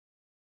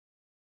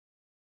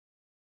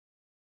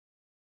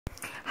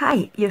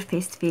Hi, you're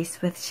face to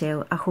face with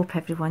Shell. I hope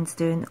everyone's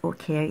doing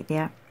okay out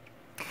there.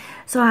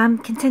 So I'm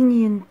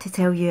continuing to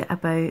tell you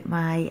about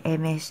my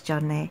MS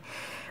journey,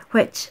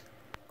 which,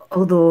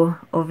 although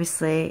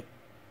obviously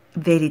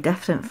very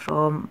different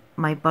from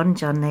my burn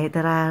journey,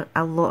 there are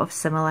a lot of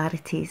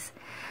similarities.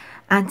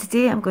 And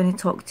today I'm going to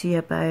talk to you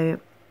about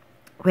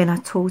when I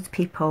told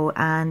people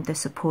and the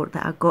support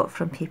that I got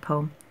from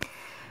people.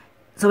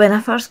 So when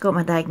I first got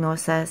my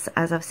diagnosis,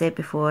 as I've said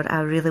before,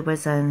 I really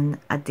was in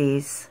a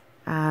daze.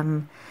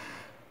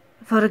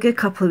 For a good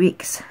couple of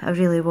weeks, I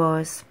really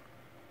was.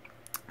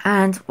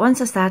 And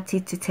once I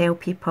started to tell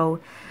people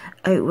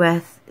out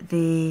with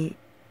a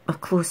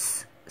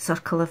close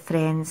circle of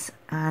friends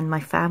and my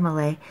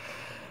family,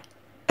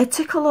 it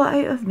took a lot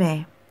out of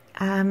me.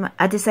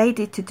 I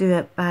decided to do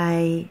it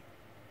by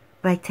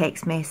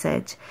text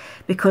message,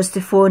 because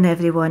to phone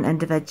everyone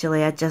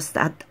individually, I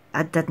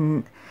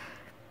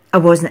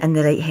wasn't in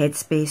the right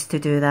headspace to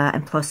do that,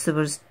 and plus there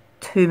was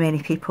too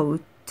many people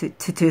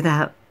to do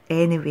that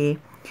anyway.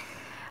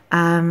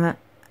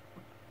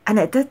 And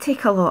it did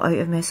take a lot out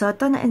of me, so I'd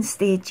done it in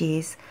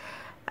stages.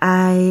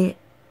 I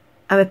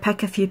would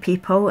pick a few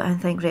people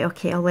and think, right,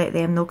 okay, I'll let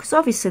them know, because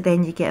obviously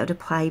then you get a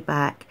reply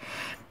back,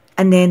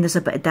 and then there's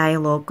a bit of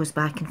dialogue, goes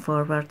back and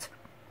forward.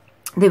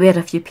 There were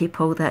a few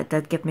people that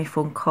did give me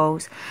phone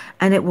calls,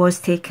 and it was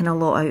taking a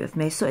lot out of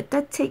me, so it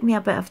did take me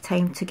a bit of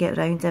time to get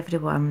around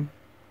everyone.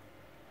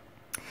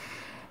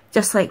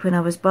 Just like when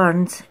I was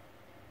burned,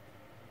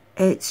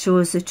 it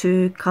shows the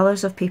true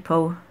colours of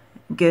people,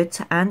 good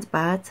and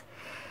bad.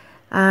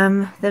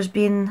 There's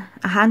been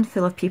a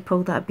handful of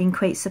people that have been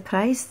quite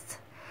surprised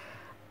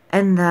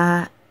in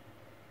that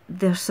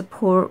their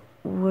support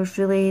was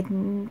really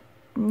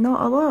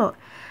not a lot.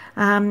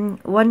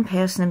 One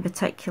person in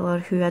particular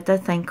who I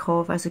did think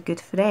of as a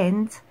good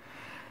friend,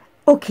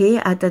 okay,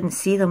 I didn't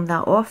see them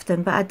that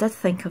often, but I did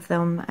think of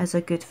them as a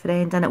good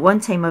friend, and at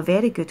one time a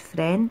very good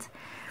friend.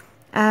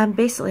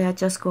 Basically I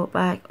just got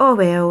back, oh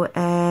well,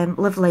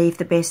 live life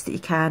the best that you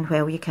can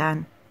while you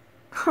can.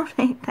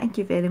 Alright, thank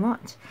you very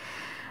much.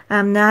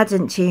 Now I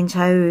didn't change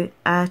how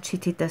I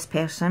treated this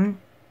person.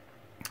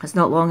 It's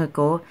not long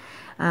ago.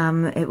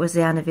 It was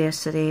the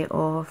anniversary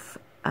of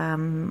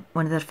one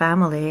of their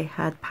family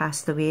had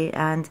passed away,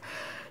 and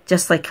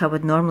just like I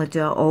would normally do,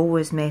 I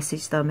always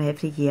message them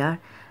every year,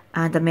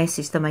 and I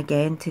messaged them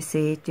again to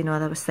say, you know,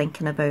 I was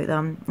thinking about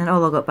them, and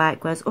all I got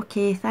back was,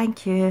 okay,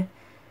 thank you.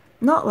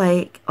 Not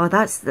like, oh,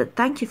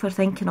 thank you for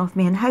thinking of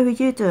me, and how are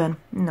you doing?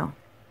 No.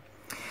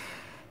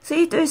 So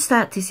you do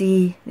start to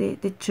see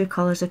the true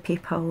colours of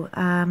people.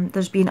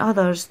 There's been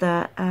others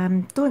that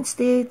don't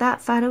stay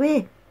that far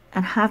away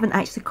and haven't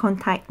actually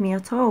contacted me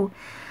at all.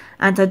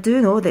 And I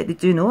do know that they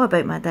do know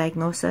about my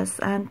diagnosis,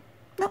 and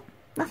no,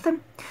 nothing.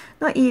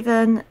 Not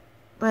even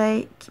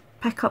like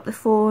pick up the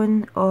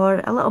phone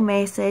or a little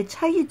message,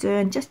 how you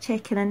doing, just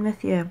checking in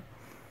with you.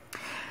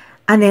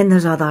 And then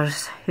there's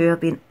others who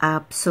have been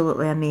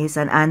absolutely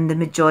amazing, and the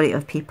majority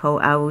of people,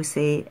 I will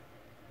say,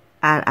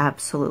 are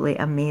absolutely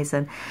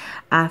amazing.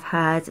 I've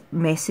had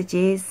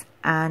messages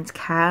and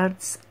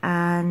cards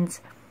and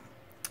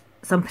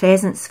some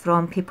presents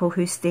from people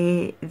who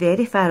stay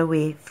very far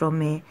away from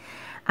me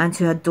and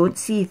who I don't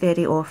see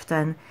very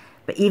often,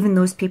 but even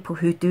those people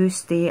who do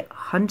stay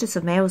hundreds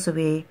of miles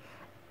away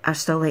are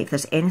still like, if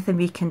there's anything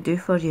we can do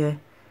for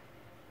you,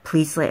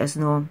 please let us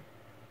know.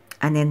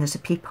 And then there's the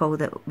people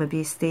that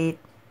maybe stay,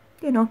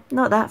 you know,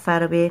 not that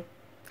far away,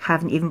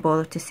 haven't even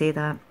bothered to say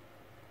that.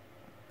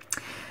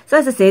 So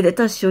as I said, it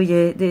does show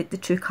you the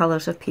true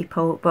colours of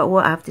people, but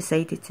what I've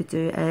decided to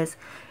do is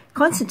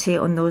concentrate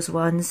on those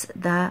ones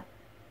that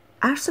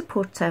are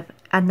supportive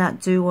and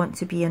that do want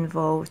to be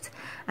involved,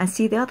 and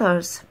see the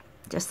others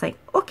just think,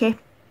 okay,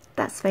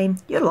 that's fine,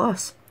 you're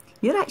lost.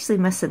 You're actually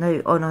missing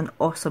out on an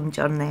awesome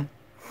journey.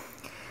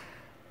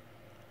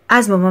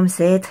 As my mum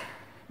said, at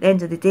the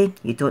end of the day,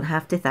 you don't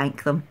have to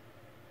thank them,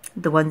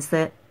 the ones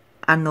that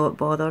are not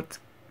bothered.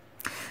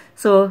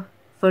 So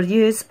for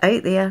yous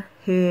out there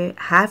who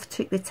have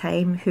took the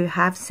time, who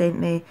have sent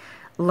me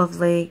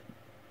lovely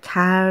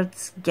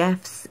cards,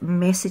 gifts,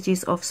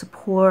 messages of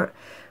support,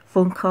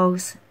 phone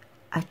calls,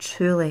 I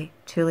truly,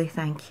 truly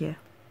thank you.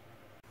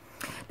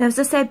 Now, as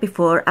I said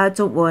before, I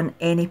don't want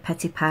any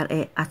pity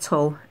party at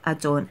all, I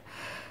don't.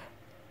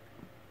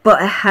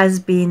 But it has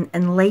been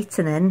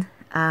enlightening,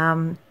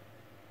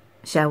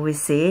 shall we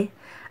say,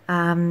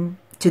 to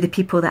the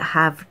people that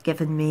have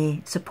given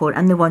me support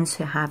and the ones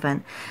who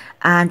haven't.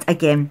 And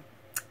again,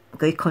 I'm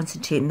going to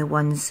concentrate on the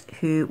ones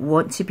who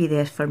want to be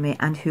there for me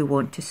and who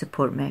want to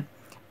support me.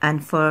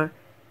 And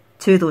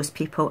to those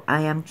people,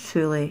 I am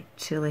truly,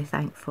 truly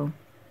thankful.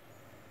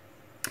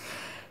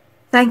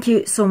 Thank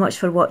you so much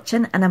for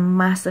watching, and a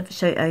massive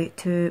shout out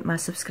to my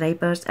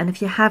subscribers. And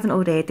if you haven't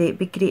already, it'd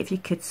be great if you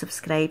could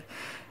subscribe.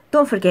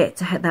 Don't forget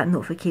to hit that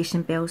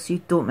notification bell so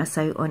you don't miss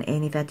out on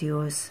any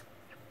videos.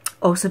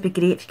 Also be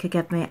great if you could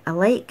give me a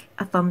like,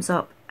 a thumbs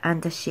up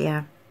and a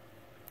share.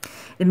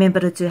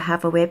 Remember, I do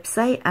have a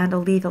website, and I'll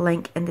leave a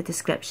link in the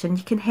description.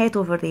 You can head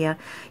over there.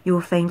 You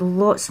will find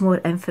lots more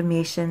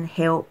information,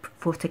 help,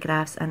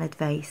 photographs and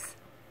advice.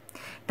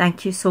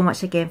 Thank you so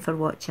much again for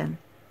watching.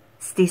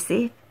 Stay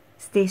safe,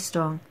 stay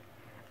strong,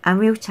 and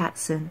we'll chat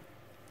soon.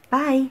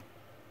 Bye.